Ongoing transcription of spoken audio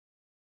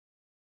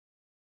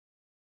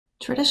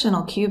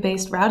Traditional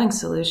queue-based routing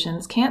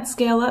solutions can't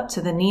scale up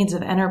to the needs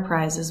of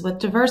enterprises with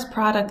diverse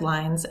product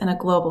lines and a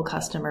global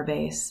customer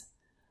base.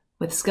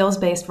 With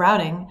skills-based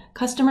routing,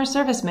 customer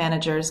service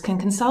managers can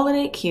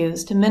consolidate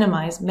queues to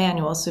minimize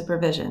manual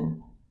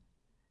supervision.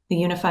 The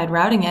unified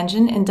routing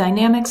engine in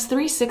Dynamics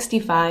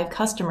 365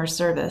 Customer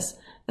Service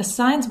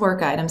assigns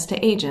work items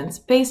to agents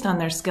based on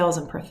their skills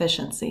and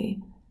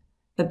proficiency.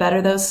 The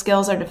better those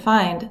skills are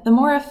defined, the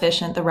more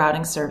efficient the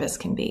routing service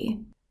can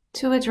be.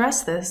 To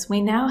address this,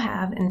 we now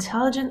have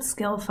Intelligent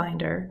Skill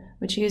Finder,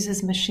 which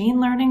uses machine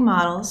learning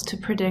models to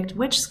predict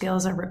which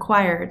skills are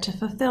required to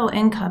fulfill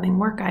incoming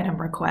work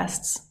item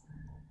requests.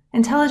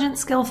 Intelligent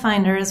Skill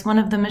Finder is one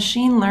of the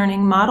machine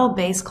learning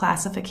model-based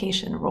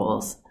classification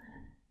rules.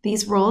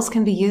 These rules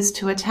can be used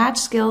to attach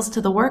skills to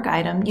the work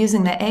item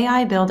using the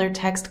AI Builder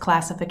text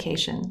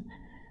classification.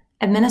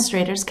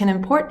 Administrators can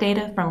import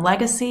data from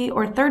legacy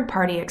or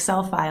third-party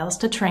Excel files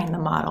to train the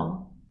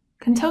model.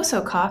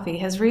 Contoso Coffee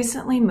has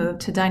recently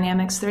moved to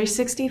Dynamics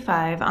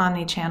 365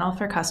 Omnichannel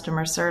for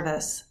customer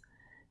service.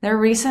 Their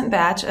recent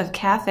batch of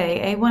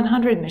Café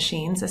A100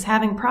 machines is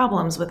having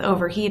problems with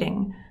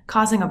overheating,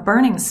 causing a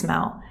burning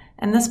smell,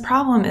 and this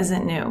problem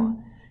isn't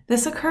new.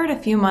 This occurred a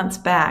few months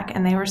back,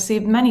 and they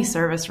received many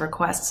service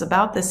requests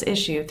about this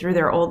issue through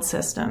their old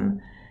system.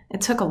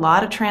 It took a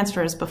lot of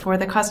transfers before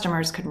the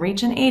customers could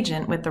reach an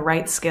agent with the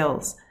right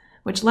skills,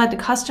 which led to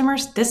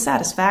customers'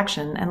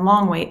 dissatisfaction and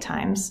long wait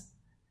times.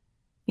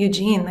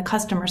 Eugene, the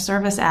customer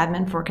service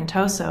admin for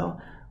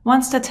Contoso,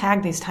 wants to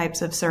tag these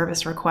types of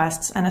service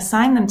requests and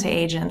assign them to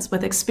agents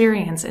with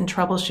experience in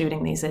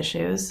troubleshooting these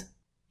issues.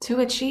 To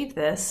achieve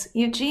this,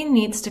 Eugene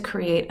needs to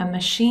create a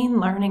machine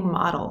learning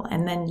model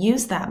and then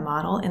use that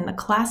model in the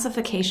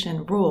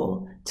classification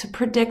rule to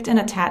predict and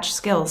attach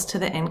skills to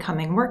the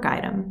incoming work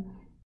item.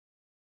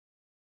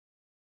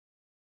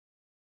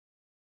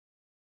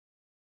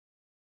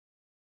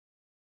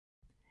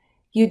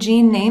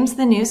 Eugene names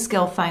the new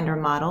Skill Finder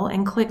model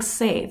and clicks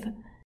Save.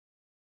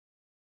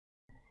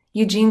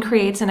 Eugene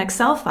creates an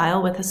Excel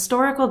file with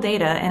historical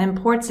data and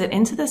imports it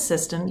into the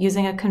system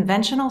using a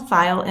conventional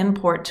file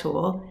import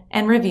tool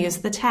and reviews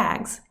the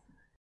tags.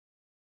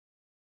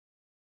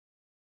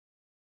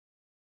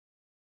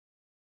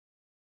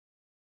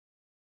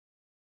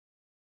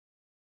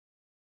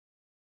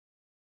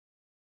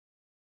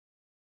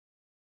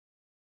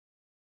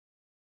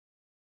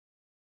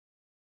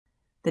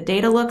 The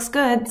data looks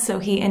good, so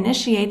he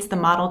initiates the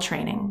model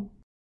training.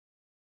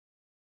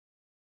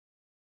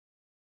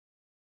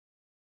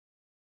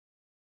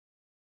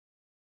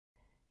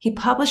 He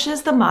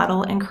publishes the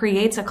model and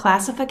creates a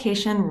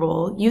classification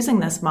rule using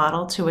this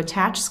model to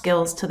attach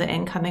skills to the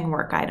incoming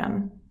work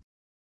item.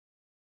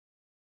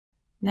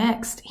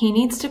 Next, he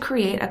needs to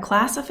create a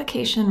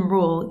classification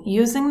rule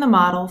using the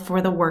model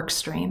for the work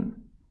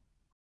stream.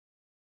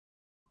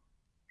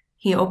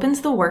 He opens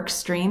the work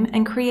stream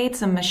and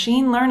creates a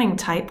machine learning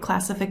type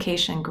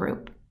classification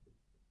group.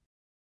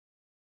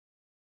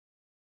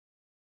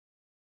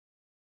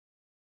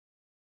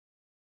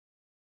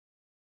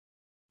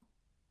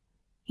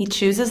 He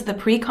chooses the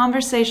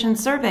pre-conversation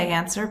survey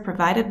answer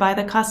provided by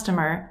the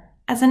customer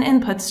as an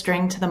input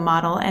string to the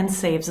model and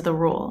saves the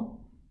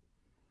rule.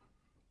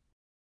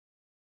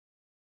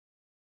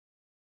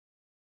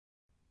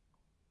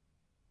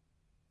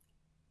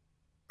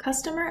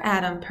 Customer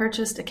Adam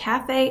purchased a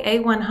Café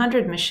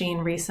A100 machine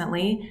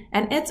recently,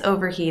 and it's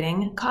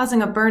overheating,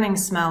 causing a burning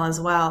smell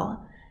as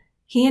well.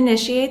 He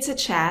initiates a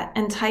chat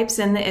and types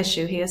in the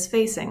issue he is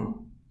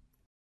facing.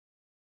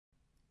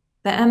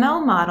 The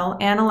ML model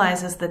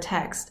analyzes the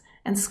text,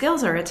 and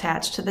skills are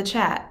attached to the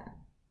chat.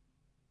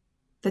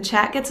 The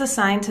chat gets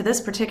assigned to this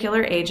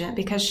particular agent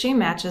because she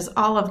matches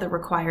all of the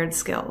required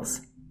skills.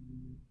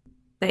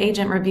 The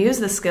agent reviews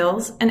the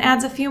skills and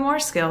adds a few more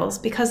skills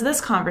because this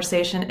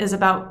conversation is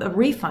about a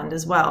refund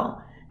as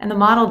well, and the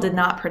model did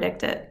not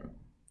predict it.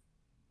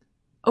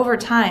 Over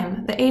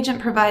time, the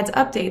agent provides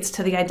updates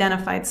to the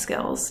identified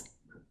skills.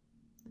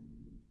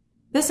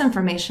 This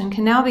information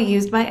can now be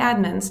used by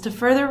admins to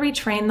further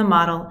retrain the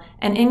model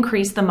and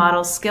increase the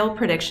model's skill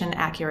prediction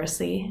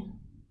accuracy.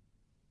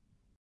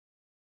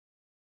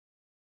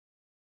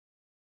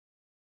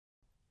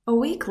 A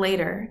week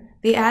later,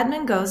 the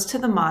admin goes to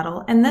the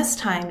model and this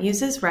time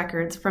uses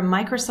records from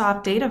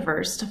Microsoft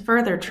Dataverse to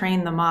further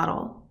train the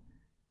model.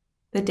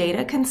 The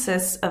data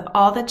consists of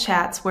all the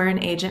chats where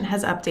an agent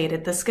has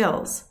updated the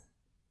skills.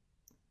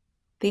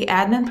 The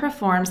admin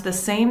performs the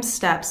same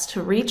steps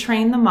to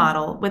retrain the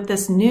model with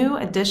this new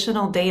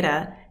additional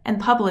data and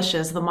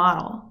publishes the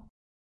model.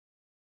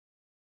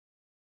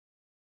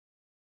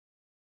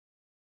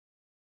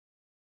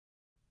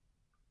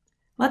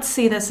 Let's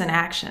see this in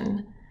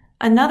action.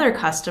 Another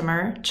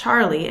customer,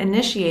 Charlie,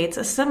 initiates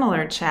a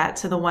similar chat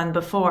to the one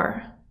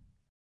before.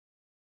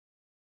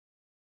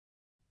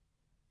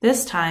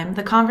 This time,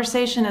 the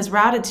conversation is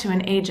routed to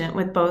an agent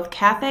with both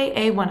Café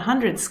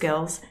A100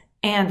 skills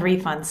and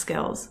refund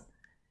skills.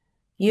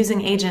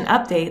 Using agent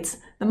updates,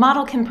 the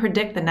model can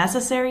predict the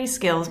necessary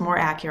skills more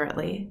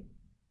accurately.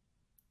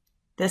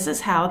 This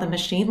is how the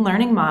machine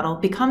learning model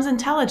becomes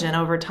intelligent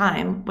over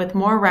time, with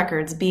more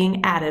records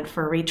being added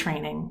for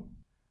retraining.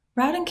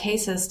 Routing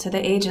cases to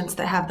the agents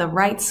that have the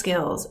right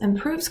skills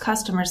improves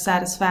customer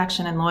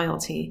satisfaction and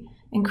loyalty,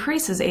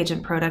 increases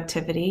agent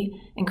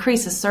productivity,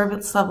 increases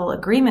service level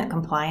agreement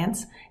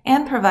compliance,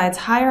 and provides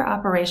higher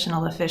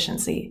operational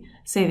efficiency,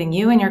 saving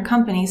you and your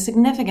company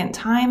significant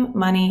time,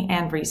 money,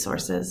 and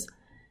resources.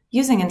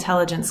 Using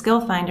Intelligent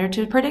Skill Finder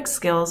to predict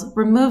skills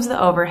removes the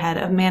overhead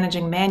of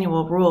managing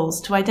manual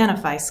rules to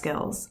identify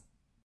skills.